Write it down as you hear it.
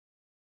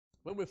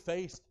When we're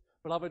faced,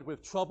 beloved,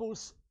 with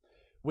troubles,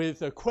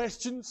 with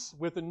questions,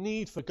 with the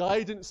need for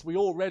guidance, we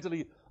all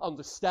readily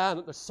understand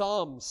that the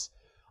Psalms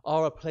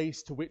are a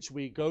place to which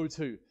we go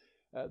to.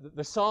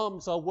 The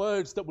Psalms are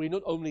words that we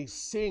not only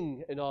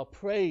sing in our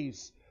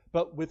praise,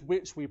 but with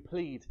which we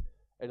plead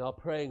in our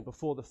praying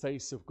before the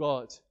face of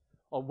God.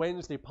 On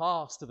Wednesday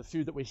past, to the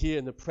few that were here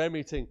in the prayer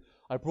meeting,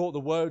 I brought the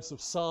words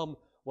of Psalm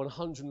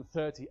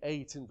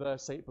 138 in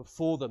verse 8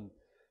 before them.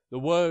 The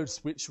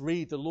words which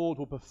read, "The Lord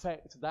will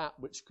perfect that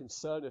which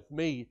concerneth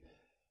me."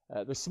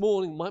 This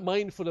morning,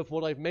 mindful of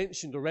what I've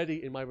mentioned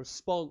already in my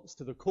response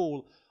to the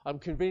call, I'm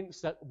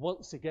convinced that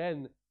once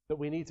again that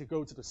we need to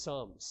go to the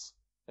Psalms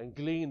and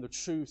glean the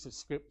truths of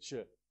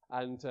Scripture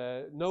and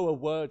know a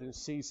word in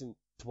season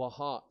to our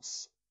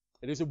hearts.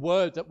 It is a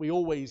word that we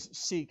always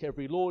seek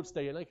every Lord's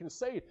Day. And I can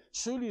say,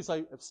 truly, as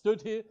I have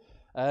stood here,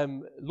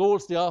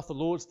 Lord's Day after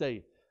Lord's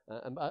Day,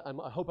 and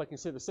I hope I can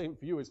say the same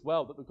for you as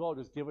well, that the God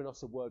has given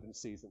us a word in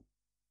season.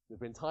 There have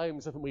been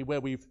times, haven't we,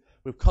 where we've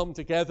come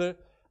together,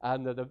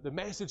 and the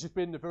message has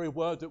been the very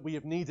word that we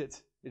have needed.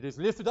 It has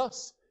lifted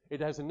us,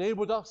 it has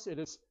enabled us, it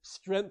has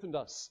strengthened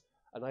us.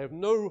 And I have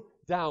no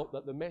doubt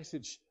that the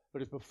message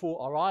that is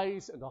before our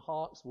eyes and our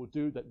hearts will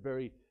do that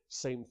very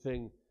same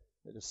thing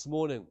this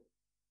morning.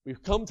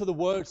 We've come to the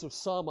words of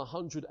Psalm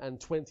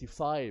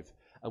 125,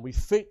 and we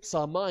fix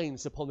our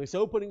minds upon this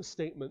opening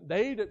statement.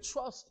 "They that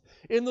trust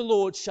in the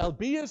Lord shall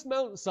be as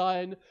Mount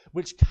Zion,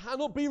 which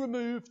cannot be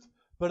removed,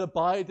 but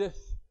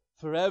abideth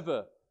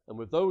forever." And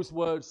with those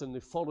words and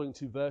the following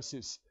two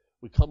verses,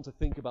 we come to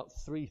think about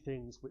three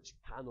things which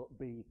cannot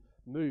be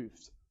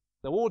moved.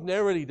 Now,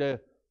 ordinarily, the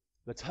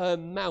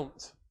term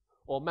mount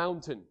or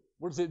mountain,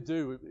 what does it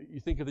do? You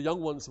think of the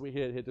young ones we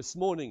hear here this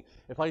morning.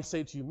 If I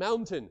say to you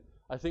mountain,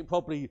 I think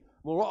probably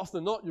more often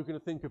than not, you're going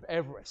to think of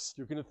Everest.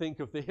 You're going to think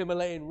of the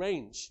Himalayan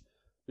range.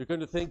 You're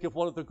going to think of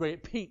one of the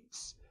great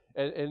peaks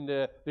in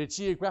the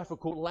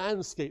geographical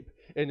landscape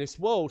in this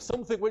world.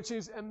 Something which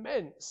is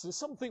immense, and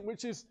something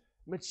which is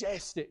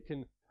majestic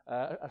and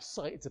a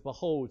sight to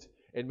behold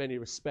in many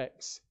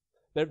respects.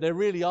 There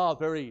really are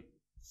very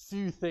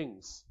few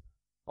things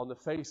on the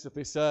face of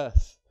this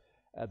earth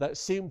that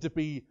seem to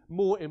be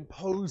more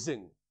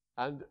imposing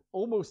and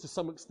almost to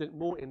some extent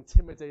more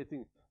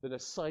intimidating than a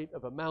sight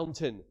of a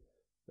mountain.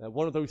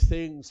 One of those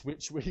things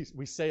which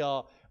we say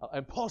are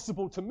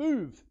impossible to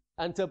move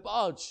and to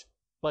budge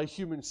by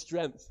human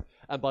strength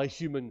and by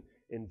human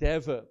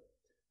endeavor.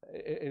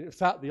 In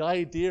fact, the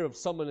idea of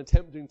someone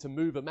attempting to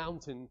move a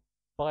mountain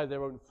by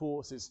their own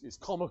force is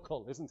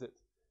comical, isn't it?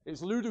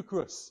 It's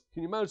ludicrous.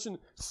 Can you imagine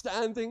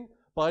standing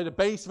by the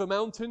base of a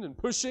mountain and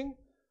pushing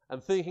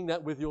and thinking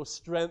that with your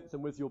strength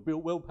and with your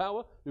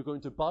willpower, you're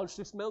going to budge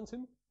this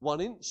mountain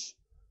 1 inch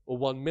or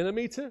 1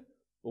 millimeter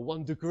or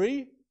 1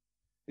 degree?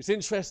 It's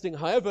interesting,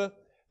 however,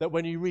 that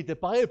when you read the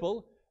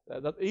Bible,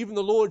 that even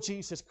the Lord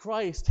Jesus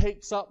Christ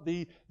takes up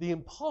the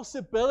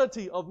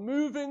impossibility of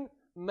moving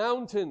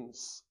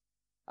mountains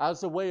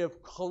as a way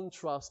of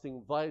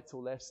contrasting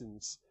vital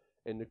lessons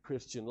in the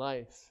Christian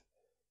life.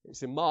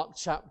 It's in Mark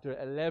chapter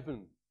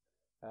 11.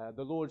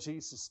 The Lord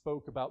Jesus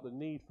spoke about the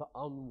need for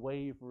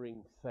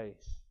unwavering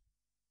faith,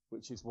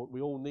 which is what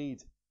we all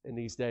need in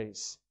these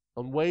days.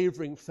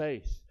 Unwavering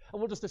faith. And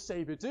what does the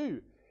Savior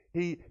do?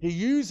 He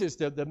uses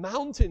the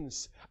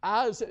mountains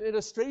as an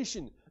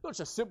illustration, not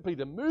just simply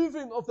the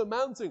moving of the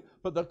mountain,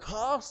 but the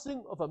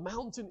casting of a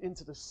mountain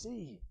into the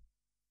sea.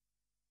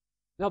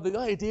 Now, the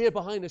idea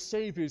behind the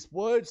Savior's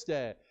words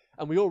there,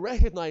 and we all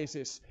recognize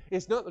this,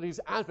 is not that he's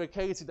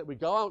advocating that we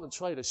go out and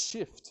try to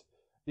shift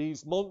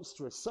these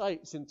monstrous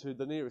sites into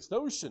the nearest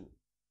ocean,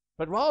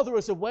 but rather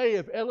as a way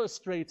of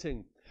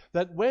illustrating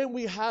that when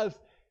we have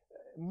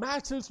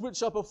matters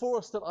which are before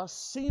us that are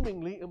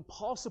seemingly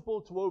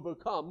impossible to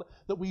overcome,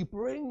 that we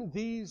bring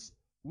these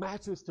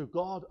matters to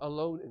God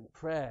alone in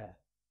prayer.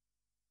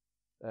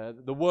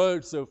 The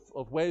words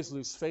of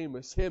Wesley's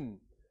famous hymn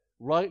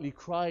rightly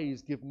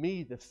cries, "Give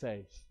me the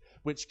faith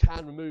which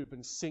can remove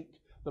and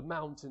sink the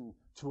mountain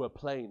to a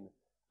plain."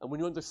 And when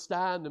you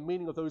understand the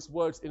meaning of those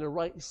words in a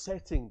right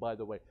setting, by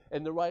the way,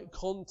 in the right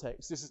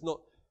context, this is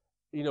not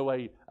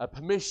a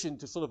permission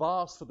to sort of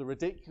ask for the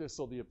ridiculous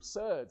or the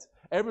absurd.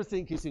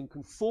 Everything is in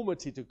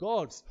conformity to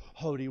God's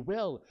holy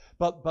will.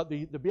 But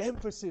the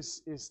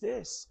emphasis is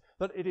this,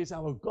 that it is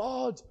our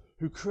God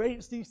who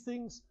creates these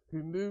things,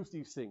 who moves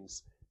these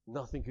things.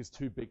 Nothing is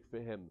too big for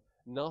him.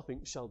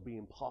 Nothing shall be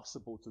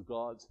impossible to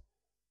God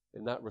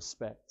in that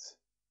respect.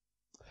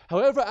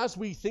 However, as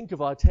we think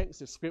of our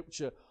text of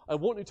Scripture, I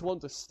want you to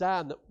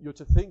understand that you're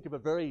to think of a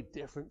very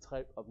different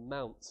type of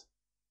mount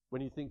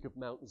when you think of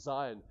Mount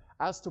Zion,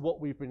 as to what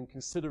we've been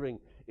considering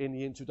in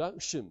the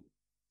introduction.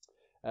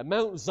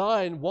 Mount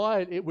Zion,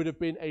 while it would have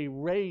been a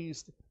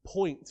raised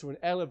point to an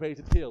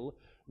elevated hill,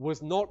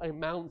 was not a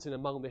mountain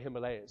among the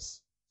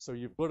Himalayas. So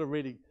you've got to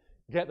really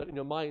get that in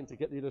your mind to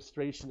get the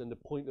illustration and the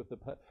point of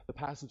the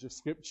passage of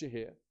Scripture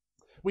here.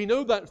 We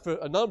know that for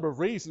a number of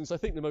reasons. I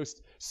think the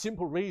most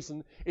simple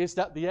reason is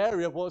that the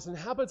area was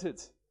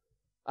inhabited.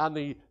 And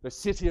the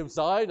city of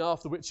Zion,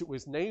 after which it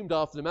was named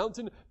after the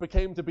mountain,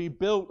 became to be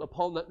built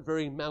upon that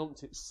very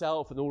mount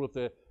itself and all of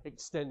the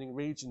extending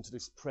region to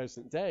this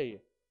present day.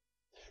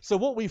 So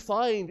what we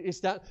find is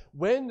that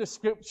when the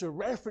scripture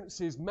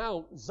references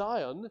Mount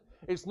Zion,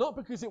 it's not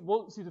because it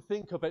wants you to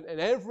think of an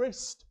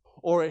Everest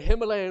or a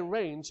Himalayan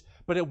range,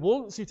 but it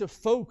wants you to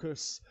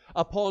focus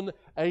upon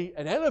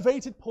an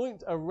elevated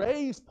point, a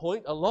raised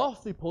point, a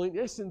lofty point,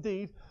 yes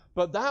indeed,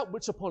 but that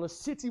which upon a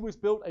city was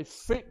built, a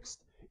fixed,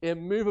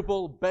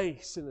 immovable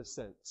base in a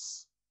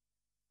sense.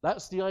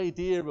 That's the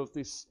idea of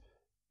this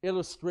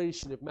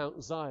illustration of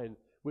Mount Zion,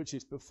 which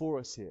is before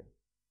us here.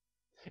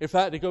 In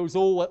fact, it goes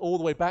all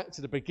the way back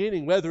to the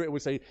beginning, whether it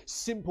was a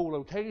simple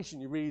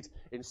location. You read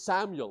in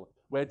Samuel,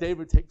 where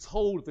David takes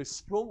hold of this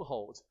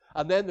stronghold,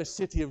 and then the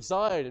city of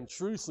Zion and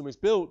Jerusalem is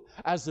built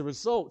as a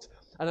result.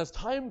 And as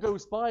time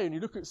goes by and you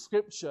look at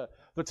Scripture,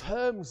 the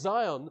term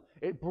Zion,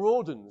 it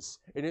broadens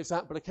in its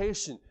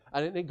application,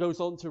 and it goes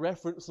on to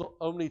reference not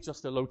only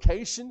just a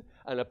location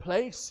and a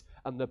place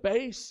and the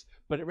base,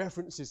 but it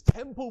references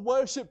temple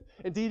worship.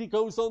 Indeed, it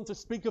goes on to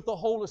speak of the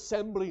whole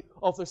assembly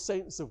of the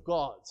saints of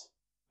God,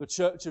 the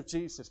Church of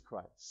Jesus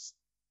Christ.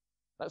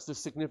 That's the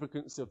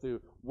significance of the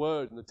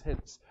word and the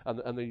tense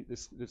and the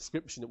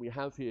description that we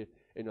have here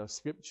in our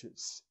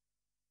Scriptures.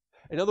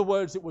 In other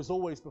words, it was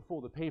always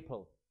before the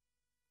people.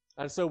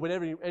 And so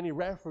whenever any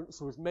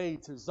reference was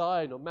made to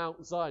Zion or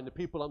Mount Zion, the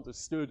people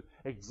understood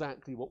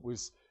exactly what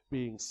was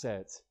being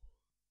said.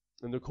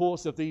 In the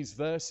course of these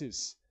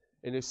verses,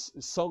 in this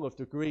Song of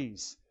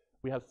Degrees,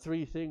 we have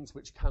three things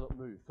which cannot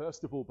move.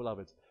 First of all,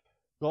 beloved,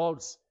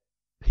 God's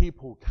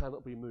people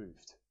cannot be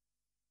moved.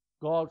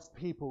 God's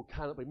people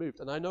cannot be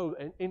moved. And I know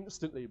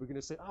instantly we're going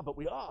to say, but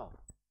we are.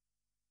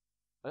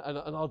 And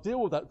I'll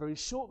deal with that very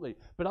shortly.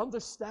 But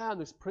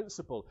understand this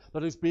principle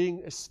that is being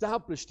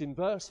established in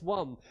verse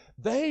 1.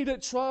 They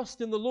that trust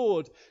in the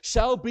Lord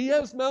shall be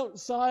as Mount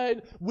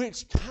Zion,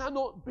 which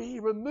cannot be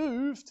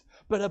removed,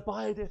 but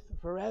abideth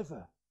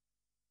forever.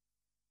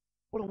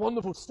 What a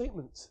wonderful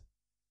statement.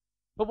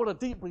 But what a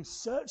deeply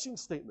searching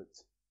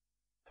statement.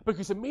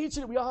 Because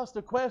immediately we ask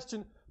the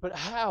question, but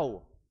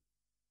how?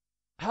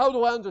 How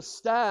do I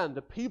understand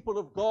the people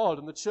of God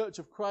and the Church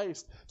of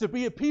Christ to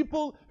be a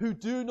people who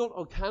do not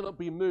or cannot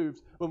be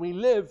moved when we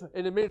live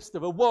in the midst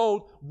of a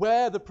world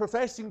where the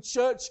professing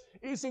church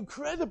is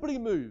incredibly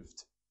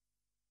moved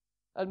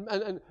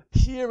and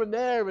here and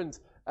there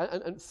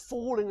and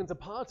falling and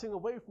departing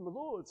away from the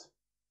Lord?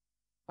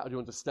 How do you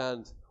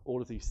understand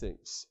all of these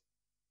things?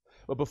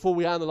 Well, before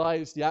we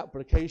analyze the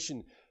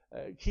application,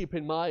 keep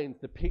in mind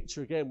the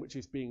picture again which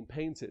is being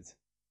painted.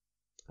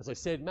 As I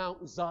said,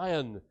 Mount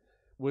Zion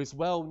was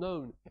well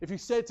known. If you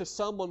said to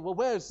someone, well,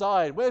 where's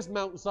Zion? Where's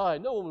Mount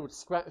Zion? No one would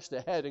scratch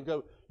their head and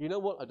go, you know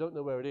what? I don't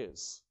know where it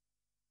is.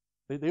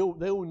 They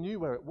all knew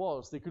where it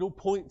was. They could all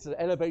point to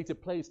the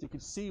elevated place. They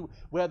could see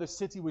where the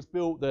city was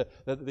built,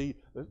 the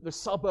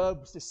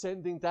suburbs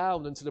descending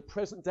down into the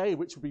present day,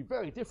 which would be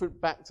very different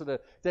back to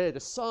the day of the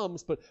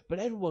Psalms, but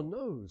everyone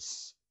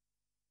knows.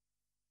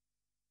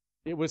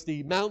 It was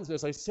the mountain,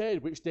 as I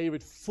said, which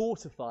David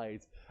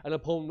fortified and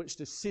upon which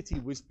the city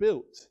was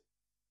built.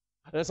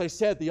 And as I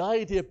said, the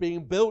idea of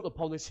being built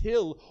upon this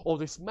hill or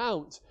this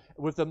mount,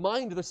 with the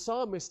mind of the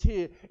psalmist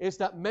here, is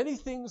that many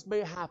things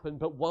may happen,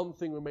 but one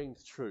thing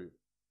remains true.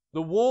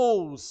 The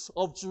walls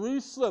of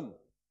Jerusalem,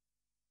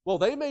 well,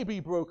 they may be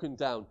broken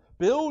down.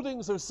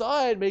 Buildings of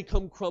Zion may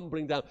come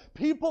crumbling down.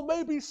 People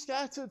may be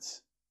scattered.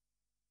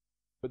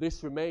 But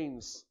this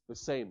remains the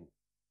same.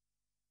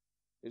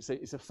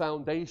 It's a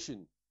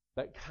foundation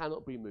that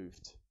cannot be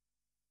moved.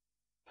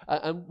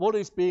 And what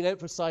is being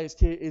emphasized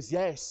here is,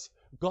 yes,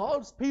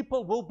 God's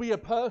people will be a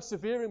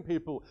persevering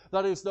people.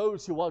 That is,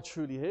 those who are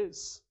truly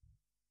His.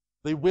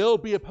 They will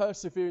be a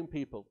persevering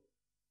people.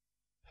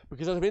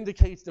 Because as I've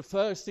indicated, the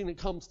first thing that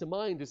comes to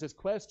mind is this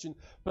question,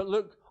 but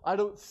look, I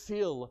don't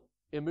feel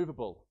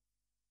immovable.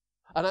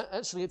 And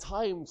actually, at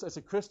times, as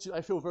a Christian,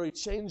 I feel very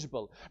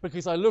changeable.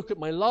 Because I look at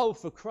my love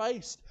for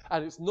Christ,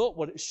 and it's not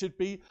what it should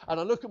be. And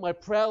I look at my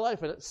prayer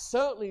life, and it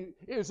certainly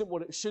isn't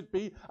what it should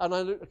be. And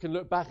I can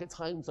look back at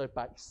times I've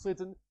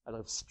backslidden, and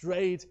I've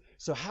strayed.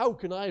 So how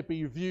can I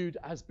be viewed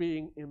as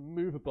being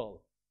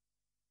immovable?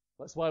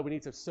 That's why we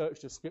need to search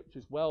the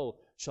Scriptures well,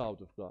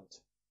 child of God.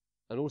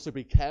 And also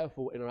be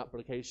careful in our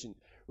application.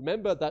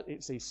 Remember that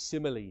it's a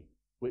simile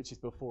which is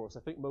before us. I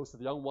think most of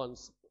the young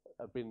ones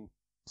have been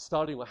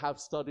studying or have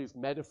studied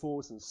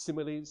metaphors and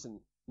similes and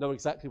know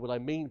exactly what I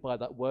mean by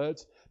that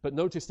word. But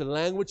notice the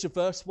language of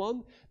verse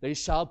 1. They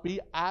shall be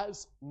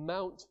as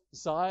Mount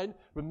Zion.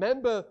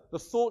 Remember, the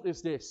thought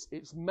is this.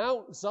 It's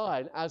Mount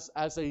Zion as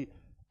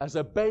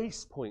a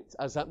base point,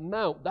 as that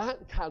mount.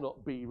 That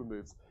cannot be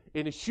removed.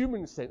 In a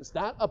human sense,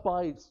 that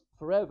abides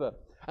forever.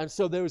 And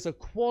so there is a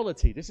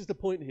quality. This is the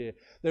point here.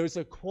 There is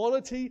a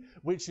quality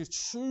which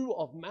is true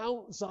of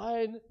Mount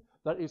Zion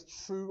that is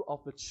true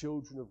of the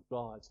children of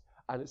God.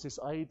 And it's this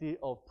idea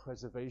of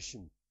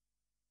preservation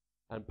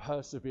and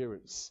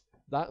perseverance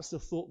That's the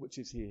thought which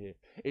is here.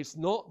 It's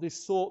not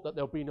this thought that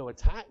there'll be no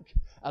attack,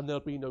 and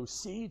there'll be no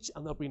siege,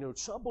 and there'll be no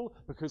trouble,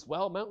 because,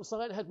 well, Mount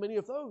Zion had many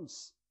of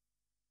those.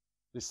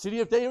 The city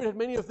of David had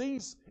many of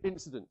these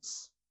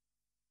incidents.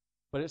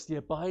 But it's the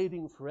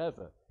abiding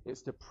forever.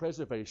 It's the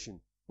preservation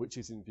which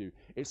is in view.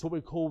 It's what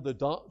we call the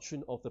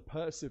doctrine of the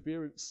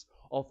perseverance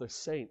of the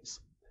saints.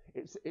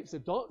 It's a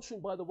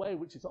doctrine, by the way,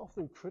 which is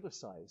often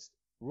criticized,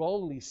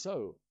 wrongly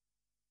so.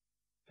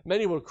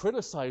 Many will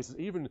criticize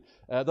even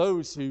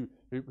those who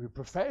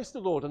profess the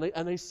Lord,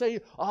 and they say,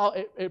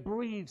 it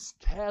breeds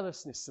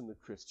carelessness in the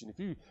Christian.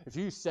 If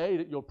you say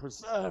that you're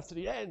preserved to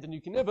the end and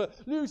you can never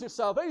lose your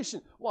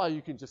salvation, why,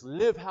 you can just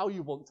live how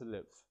you want to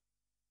live.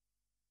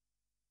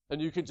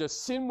 And you can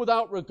just sin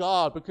without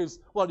regard because,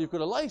 well, you've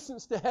got a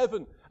license to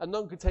heaven and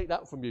none can take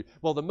that from you.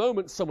 Well, the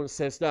moment someone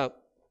says that,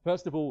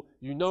 first of all,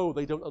 you know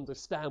they don't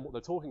understand what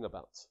they're talking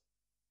about.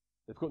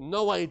 They've got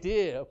no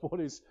idea of what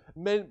is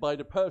meant by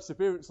the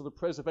perseverance or the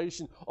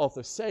preservation of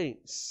the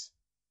saints.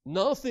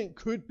 Nothing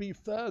could be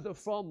further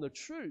from the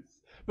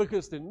truth,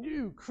 because the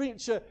new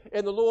creature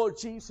in the Lord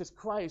Jesus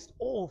Christ,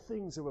 all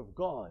things are of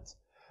God.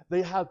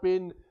 They have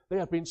been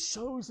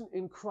chosen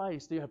in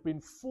Christ. They have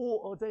been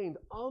foreordained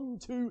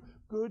unto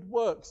good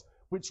works,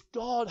 which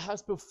God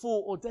has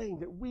before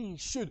ordained that we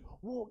should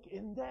walk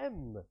in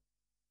them.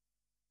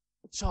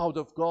 A child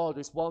of God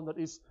is one that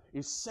is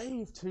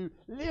saved to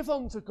live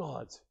unto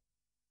God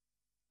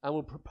and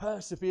will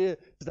persevere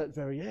to that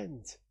very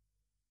end.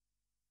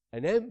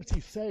 An empty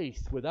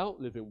faith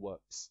without living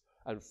works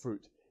and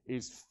fruit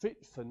is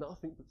fit for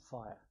nothing but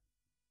fire,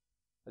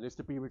 and is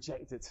to be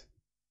rejected.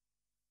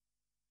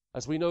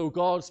 As we know,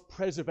 God's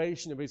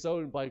preservation of his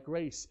own by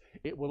grace,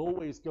 it will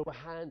always go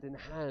hand in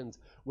hand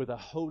with a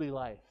holy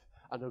life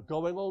and a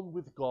going on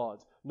with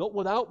God, not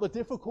without the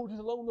difficulties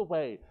along the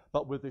way,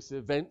 but with this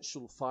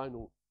eventual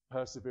final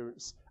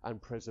perseverance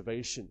and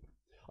preservation.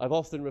 I've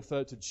often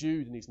referred to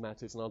Jude in these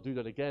matters, and I'll do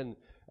that again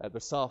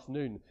this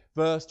afternoon.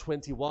 Verse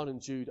 21 in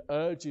Jude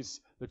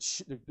urges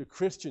the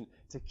Christian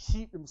to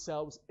keep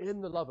themselves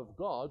in the love of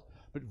God,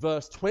 but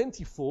verse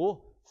 24,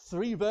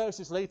 3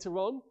 verses later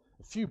on,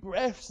 a few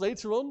breaths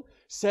later on,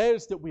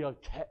 says that we are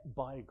kept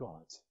by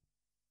God.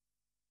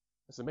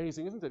 That's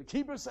amazing, isn't it?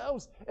 Keep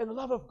yourselves in the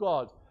love of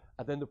God.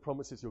 And then the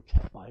promise is you're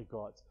kept by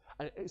God.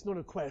 And it's not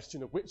a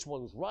question of which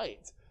one's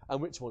right and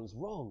which one's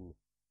wrong.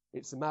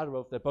 It's a matter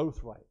of they're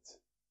both right.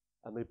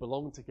 And they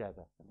belong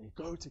together. And they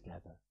go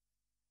together.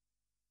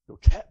 You're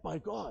kept by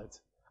God.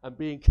 And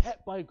being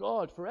kept by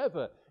God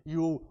forever,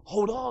 you'll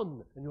hold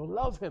on and you'll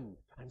love him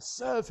and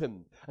serve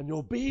him. And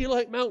you'll be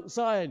like Mount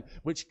Zion,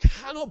 which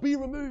cannot be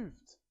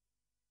removed.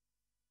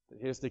 But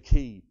here's the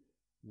key.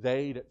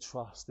 They that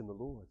trust in the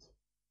Lord.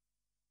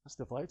 That's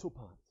the vital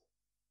part.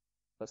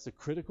 That's the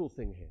critical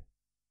thing here.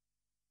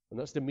 And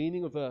that's the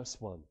meaning of verse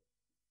 1.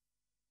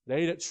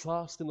 They that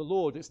trust in the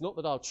Lord. It's not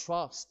that our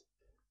trust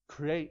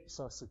creates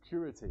our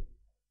security,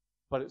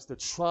 but it's the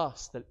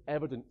trust that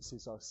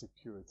evidences our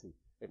security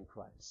in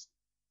Christ.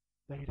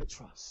 They that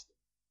trust.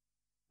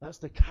 That's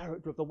the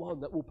character of the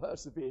one that will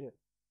persevere.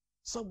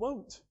 Some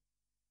won't.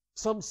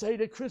 Some say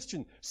they're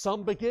Christian.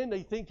 Some begin,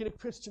 they think in a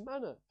Christian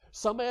manner.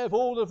 Some may have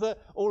all of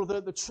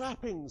the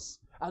trappings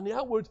and the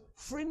outward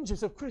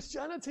fringes of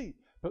Christianity.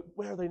 But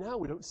where are they now?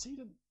 We don't see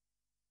them.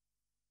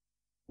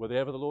 Were they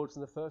ever the Lord's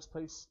in the first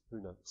place?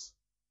 Who knows?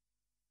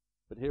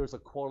 But here is a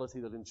quality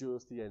that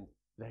endures to the end.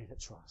 They that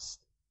trust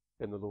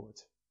in the Lord.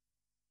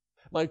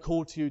 My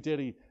call to you,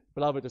 dearly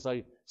beloved, as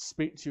I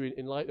speak to you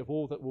in light of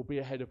all that will be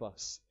ahead of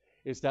us,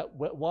 is that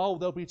while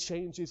there'll be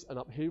changes and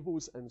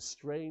upheavals and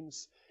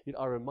strains, yet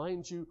I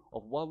remind you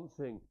of one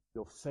thing.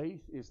 Your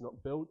faith is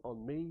not built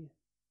on me,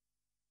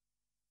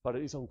 but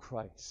it is on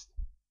Christ.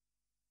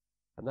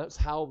 And that's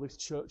how this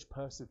church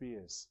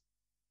perseveres.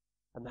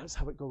 And that's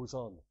how it goes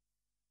on.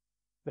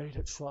 They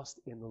that trust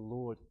in the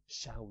Lord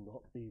shall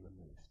not be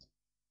removed.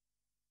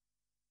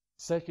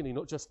 Secondly,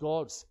 not just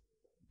God's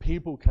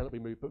people cannot be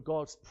moved, but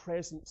God's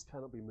presence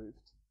cannot be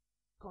moved.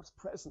 God's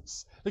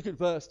presence. Look at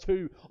verse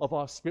 2 of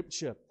our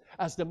scripture.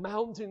 As the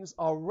mountains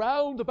are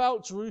round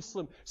about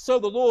Jerusalem, so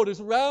the Lord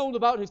is round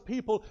about his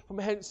people from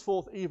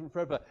henceforth even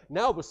forever.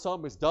 Now the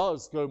psalmist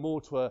does go more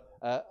to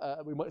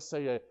we might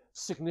say a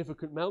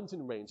significant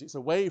mountain range. It's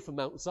away from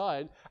Mount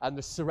Zion and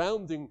the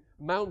surrounding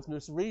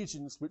mountainous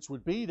regions which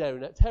would be there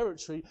in that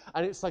territory,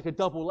 and it's like a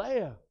double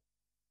layer.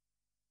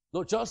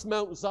 Not just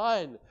Mount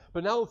Zion,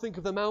 but now think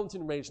of the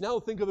mountain range. Now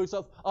think of those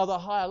other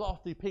higher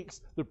lofty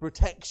peaks, the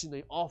protection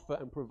they offer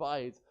and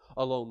provide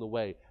along the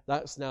way.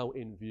 That's now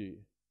in view.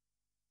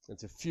 And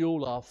to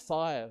fuel our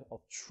fire of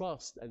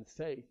trust and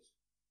faith,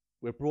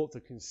 we're brought to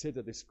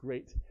consider this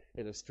great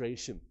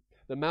illustration.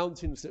 The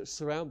mountains that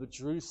surrounded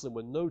Jerusalem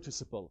were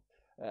noticeable.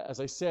 As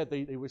I said,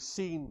 they were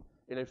seen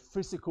in a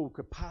physical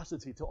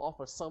capacity to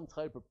offer some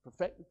type of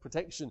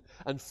protection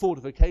and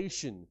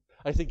fortification.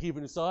 I think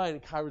even Zion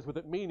carries with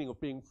it meaning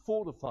of being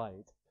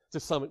fortified to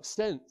some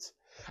extent.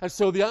 And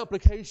so the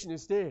application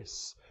is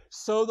this.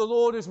 So the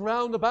Lord is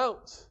round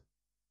about.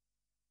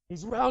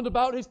 He's round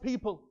about his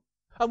people.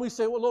 And we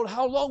say, well, Lord,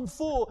 how long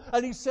for?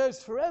 And he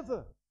says,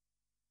 forever.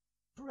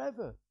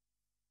 forever.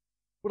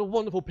 What a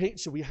wonderful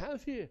picture we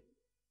have here.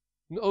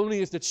 Not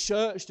only is the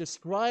church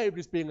described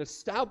as being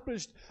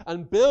established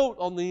and built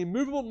on the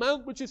immovable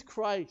mount which is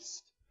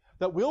Christ,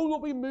 that will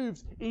not be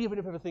moved even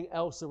if everything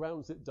else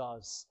around it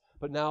does.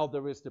 But now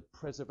there is the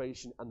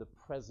preservation and the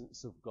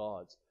presence of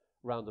God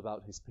round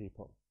about his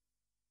people.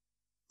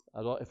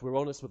 If we're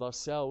honest with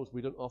ourselves,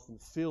 we don't often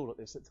feel like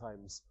this at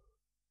times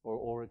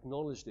or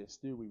acknowledge this,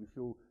 do we? We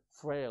feel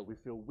frail, we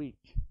feel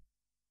weak,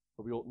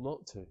 but we ought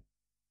not to.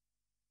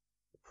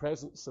 The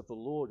presence of the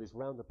Lord is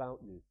round about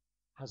you,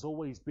 has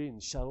always been,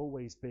 shall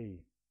always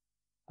be,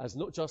 as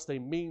not just a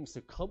means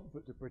to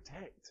comfort, to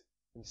protect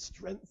and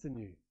strengthen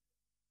you.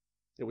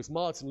 It was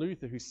Martin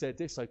Luther who said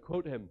this, I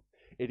quote him,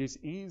 "It is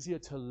easier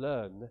to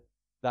learn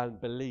than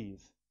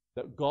believe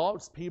that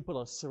God's people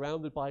are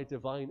surrounded by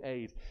divine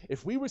aid.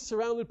 If we were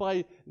surrounded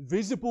by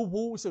visible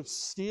walls of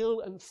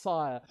steel and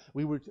fire,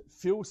 we would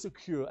feel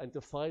secure and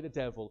defy the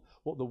devil.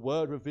 What the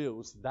word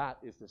reveals, that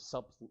is the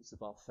substance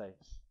of our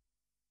faith."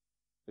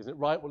 Isn't it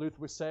right what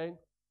Luther was saying?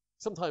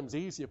 Sometimes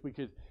easier if we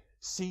could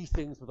see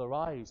things with our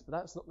eyes, but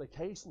that's not the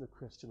case in the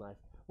Christian life.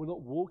 We're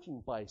not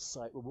walking by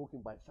sight, we're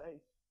walking by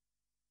faith.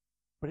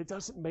 But it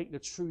doesn't make the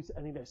truth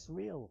any less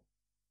real.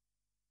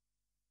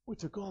 Would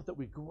to God that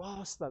we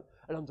grasp that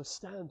and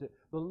understand it.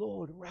 The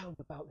Lord round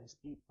about his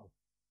people.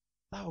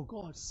 Thou,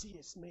 God,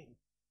 seest me.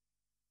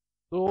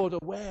 The Lord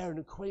aware and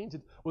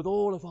acquainted with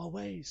all of our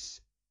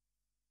ways.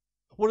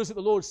 What is it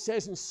the Lord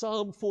says in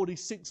Psalm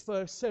 46,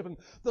 verse 7?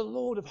 The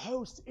Lord of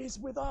hosts is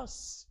with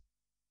us.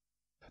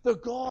 The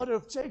God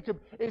of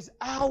Jacob is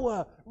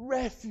our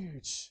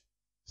refuge.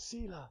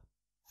 Selah.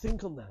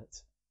 Think on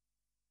that.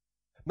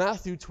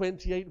 Matthew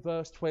 28,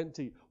 verse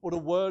 20. What a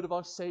word of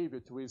our Savior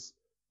to his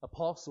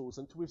apostles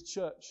and to his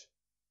church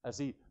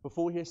as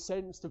before he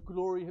ascends to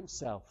glory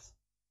himself.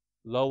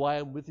 Lo, I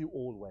am with you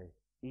always,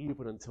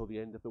 even until the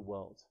end of the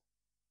world.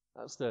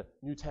 That's the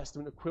New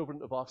Testament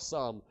equivalent of our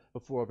psalm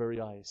before our very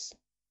eyes.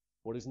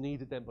 What is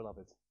needed then,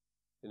 beloved?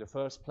 In the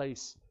first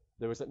place,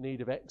 there is that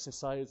need of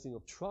exercising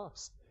of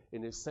trust.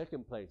 In his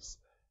second place,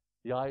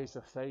 the eyes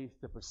of faith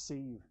to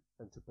perceive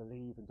and to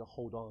believe and to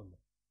hold on.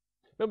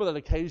 Remember that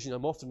occasion,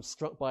 I'm often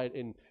struck by it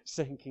in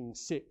 2 Kings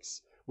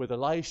 6, with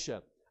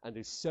Elisha and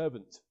his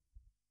servant.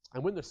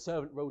 And when the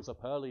servant rose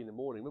up early in the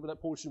morning, remember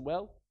that portion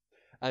well?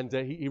 And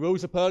he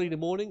rose up early in the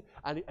morning,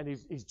 and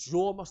his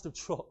jaw must have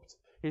dropped.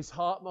 His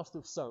heart must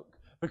have sunk,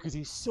 because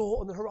he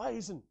saw on the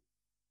horizon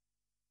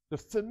the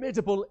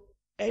formidable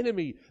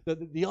enemy,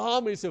 the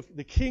armies of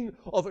the king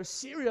of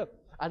Assyria.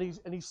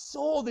 And he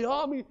saw the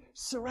army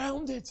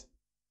surrounded.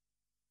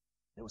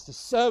 It was the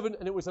servant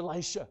and it was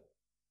Elisha.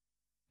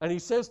 And he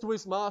says to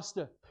his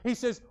master, he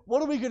says,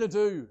 what are we going to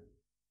do?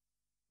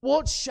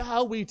 What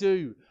shall we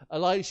do?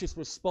 Elisha's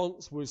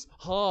response was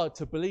hard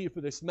to believe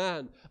for this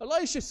man.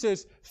 Elisha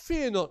says,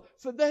 fear not,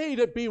 for they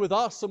that be with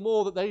us are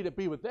more than they that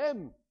be with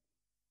them.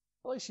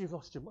 Elisha, you've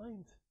lost your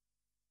mind.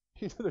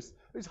 You know,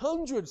 there's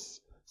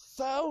hundreds,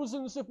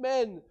 thousands of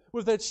men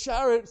with their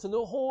chariots and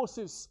their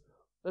horses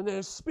and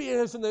their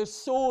spears and their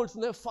swords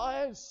and their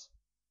fires.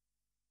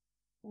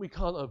 We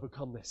can't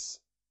overcome this.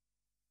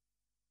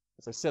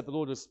 As I said, the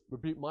Lord has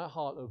rebuked my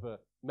heart over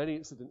many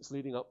incidents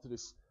leading up to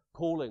this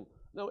calling.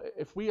 Now,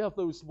 if we have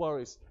those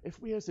worries,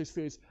 if we have those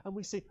fears, and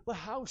we say, well,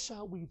 how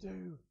shall we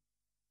do?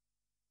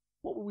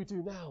 What will we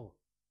do now?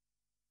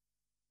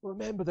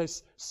 Remember,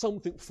 there's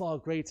something far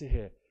greater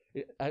here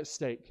at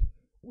stake.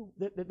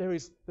 There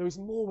is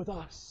more with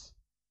us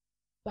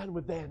than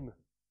with them.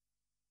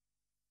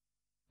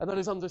 And that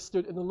is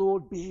understood in the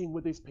Lord being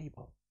with his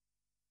people.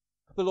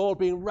 The Lord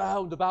being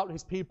round about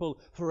his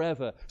people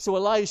forever. So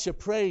Elisha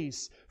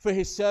prays for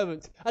his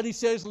servant. And he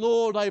says,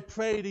 Lord, I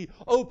pray thee,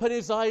 open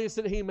his eyes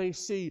that he may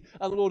see.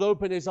 And the Lord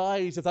opened his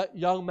eyes of that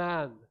young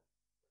man.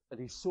 And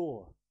he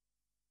saw.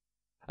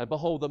 And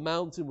behold, the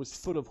mountain was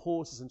full of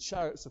horses and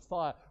chariots of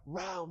fire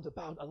round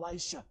about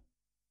Elisha.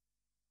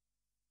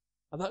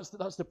 And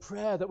that's the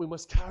prayer that we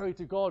must carry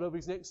to God over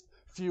these next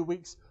few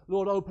weeks.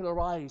 Lord, open our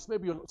eyes.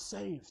 Maybe you're not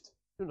saved.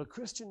 You're not a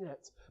Christian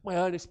yet. My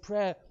earnest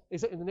prayer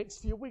is that in the next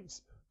few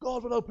weeks,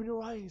 God will open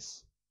your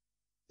eyes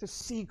to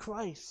see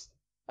Christ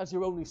as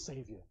your only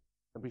Savior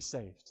and be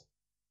saved.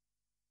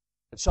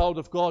 A child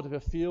of God, if you're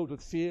filled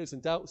with fears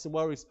and doubts and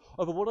worries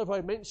over whatever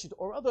I mentioned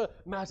or other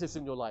matters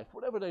in your life,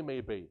 whatever they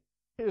may be,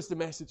 here's the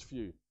message for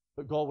you.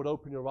 That God would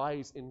open your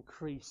eyes,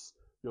 increase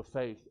your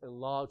faith,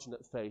 enlarge in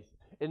that faith,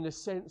 in the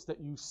sense that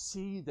you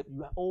see that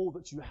you have all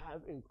that you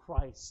have in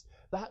Christ.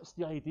 That's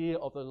the idea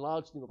of the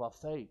enlarging of our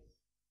faith.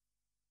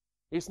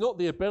 It's not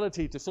the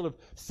ability to sort of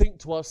think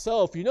to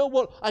ourselves, you know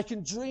what, I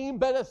can dream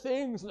better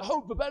things and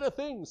hope for better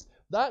things.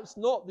 That's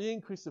not the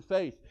increase of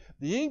faith.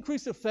 The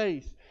increase of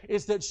faith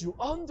is that you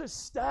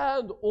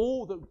understand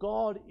all that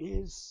God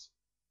is,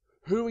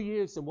 who he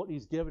is and what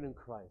he's given in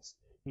Christ.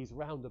 He's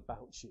round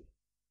about you.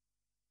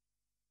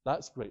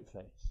 That's great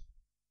faith.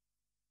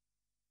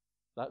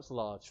 That's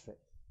large faith,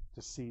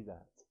 to see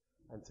that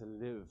and to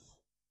live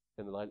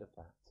in the light of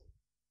that.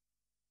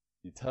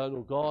 The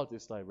eternal God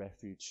is thy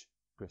refuge,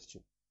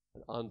 Christian.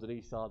 And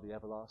underneath are the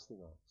everlasting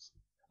arms.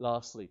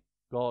 Lastly,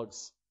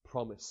 God's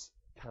promise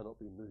cannot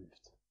be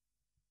moved.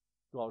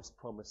 God's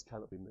promise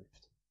cannot be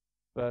moved.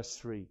 Verse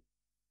 3.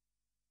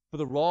 For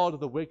the rod of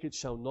the wicked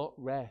shall not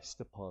rest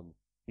upon,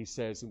 he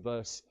says in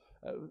verse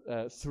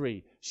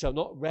 3, shall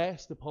not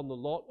rest upon the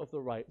lot of the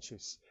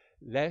righteous,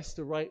 lest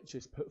the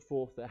righteous put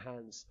forth their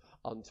hands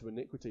unto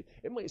iniquity.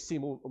 It might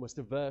seem almost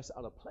a verse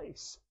out of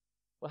place.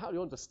 Well, how do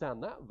you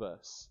understand that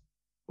verse?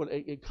 Well,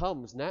 it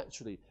comes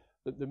naturally.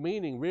 The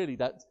meaning really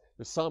that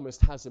the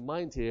psalmist has in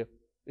mind here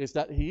is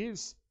that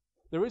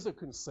there is a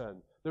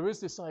concern. There is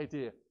this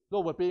idea,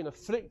 Lord, we're being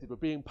afflicted, we're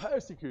being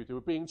persecuted, we're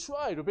being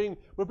tried,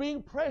 we're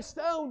being pressed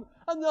down.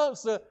 And the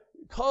answer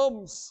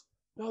comes,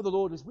 no, the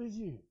Lord is with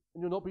you,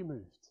 and you'll not be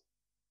moved.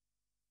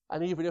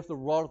 And even if the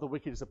rod of the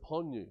wicked is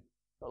upon you,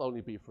 it'll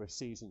only be for a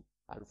season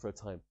and for a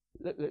time.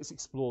 Let's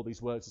explore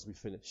these words as we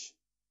finish.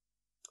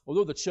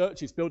 Although the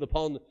church is built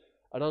upon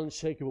an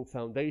unshakable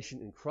foundation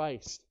in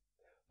Christ,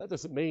 that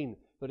doesn't mean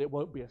that it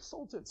won't be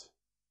assaulted.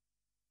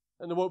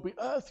 And there won't be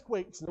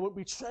earthquakes, and there won't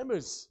be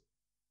tremors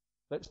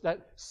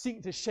that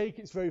seek to shake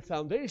its very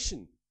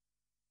foundation.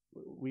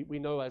 We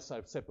know, as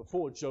I've said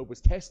before, Job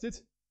was tested.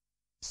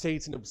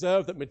 Satan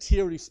observed that,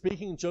 materially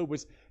speaking, Job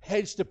was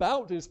hedged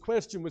about. And his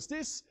question was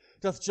this: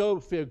 doth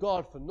Job fear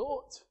God for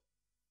naught?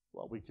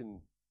 Well, we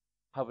can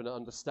have an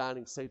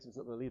understanding Satan's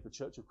not going to leave the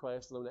Church of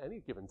Christ alone at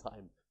any given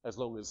time, as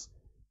long as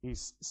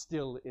he's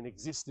still in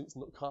existence,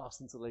 not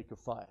cast into the lake of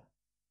fire.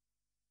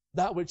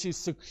 That which is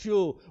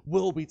secure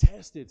will be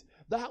tested.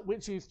 That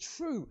which is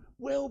true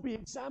will be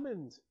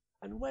examined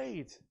and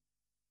weighed.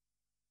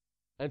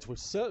 And to a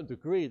certain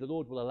degree, the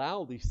Lord will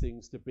allow these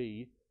things to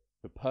be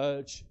to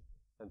purge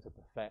and to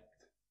perfect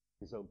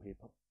his own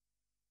people.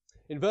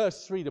 In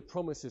verse 3, the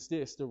promise is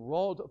this: the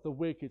rod of the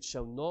wicked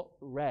shall not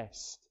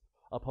rest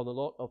upon the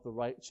lot of the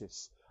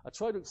righteous. I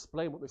try to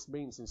explain what this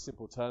means in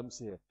simple terms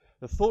here.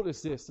 The thought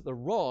is this: that the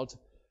rod,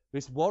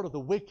 this rod of the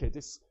wicked,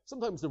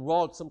 sometimes the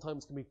rod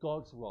sometimes can be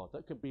God's rod.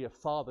 That could be a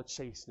father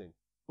chastening.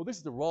 Well, this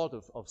is the rod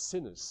of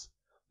sinners.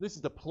 This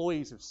is the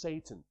ploys of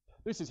Satan.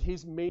 This is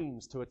his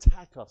means to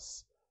attack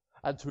us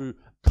and to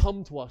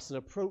come to us and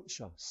approach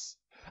us.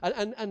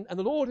 And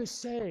the Lord is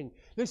saying,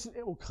 listen,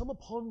 it will come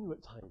upon you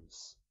at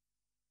times.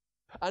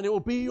 And it will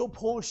be your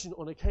portion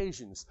on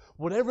occasions,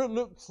 whatever it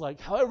looks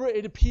like, however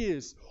it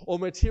appears or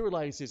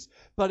materializes,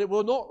 but it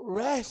will not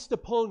rest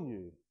upon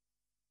you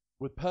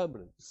with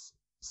permanence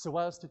so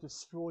as to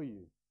destroy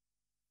you.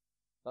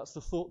 That's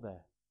the thought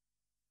there.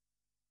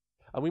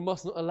 And we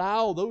must not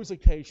allow those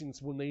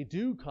occasions, when they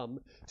do come,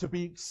 to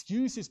be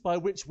excuses by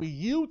which we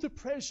yield to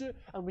pressure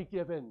and we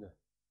give in.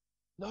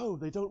 No,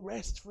 they don't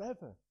rest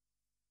forever.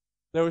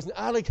 There is an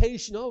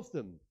allocation of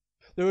them.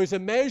 There is a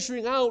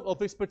measuring out of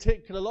this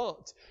particular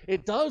lot.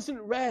 It doesn't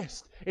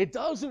rest. It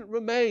doesn't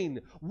remain.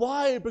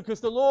 Why? Because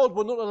the Lord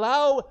will not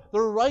allow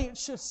the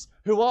righteous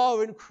who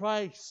are in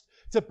Christ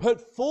to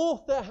put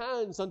forth their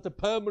hands unto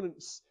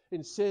permanence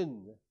in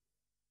sin.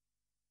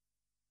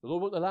 The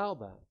Lord won't allow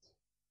that.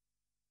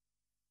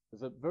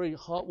 There's a very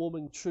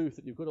heartwarming truth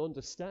that you've got to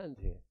understand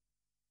here.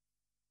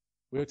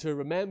 We are to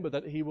remember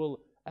that he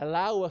will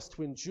allow us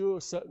to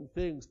endure certain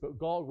things, but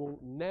God will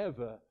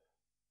never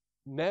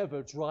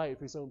drive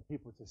his own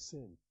people to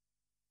sin.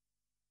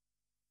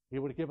 He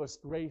will give us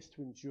grace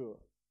to endure.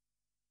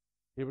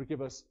 He will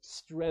give us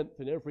strength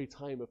in every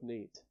time of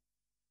need.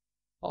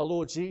 Our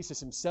Lord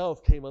Jesus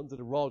himself came under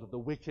the rod of the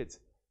wicked,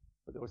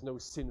 but there was no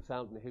sin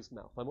found in his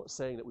mouth. I'm not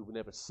saying that we will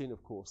never sin,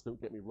 of course.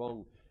 Don't get me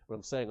wrong. What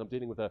I'm saying, I'm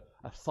dealing with a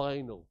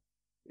final,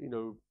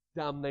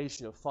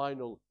 damnation, a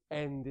final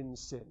end in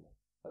sin.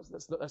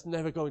 That's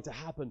never going to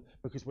happen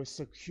because we're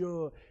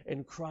secure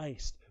in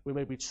Christ. We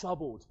may be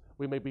troubled.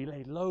 We may be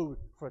laid low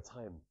for a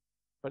time,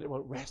 but it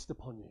won't rest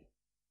upon you.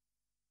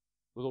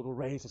 The Lord will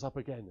raise us up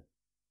again.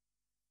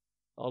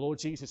 Our Lord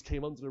Jesus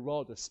came under the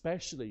rod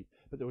especially,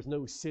 but there was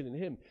no sin in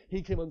him.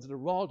 He came under the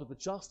rod of the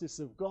justice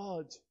of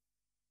God,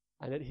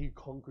 and yet he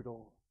conquered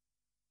all.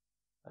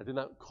 And in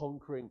that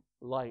conquering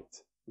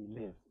light, we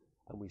live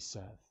and we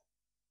serve.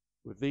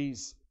 With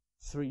these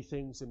three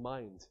things in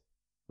mind,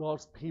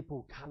 God's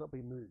people cannot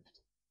be moved.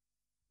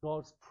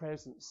 God's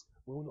presence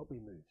will not be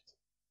moved.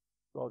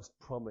 God's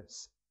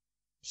promise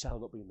shall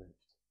not be moved.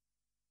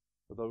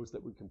 For those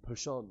that we can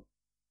push on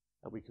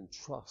and we can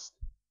trust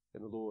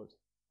in the Lord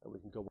and we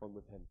can go on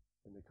with him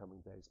in the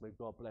coming days. May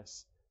God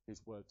bless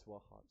his word to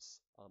our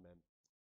hearts. Amen.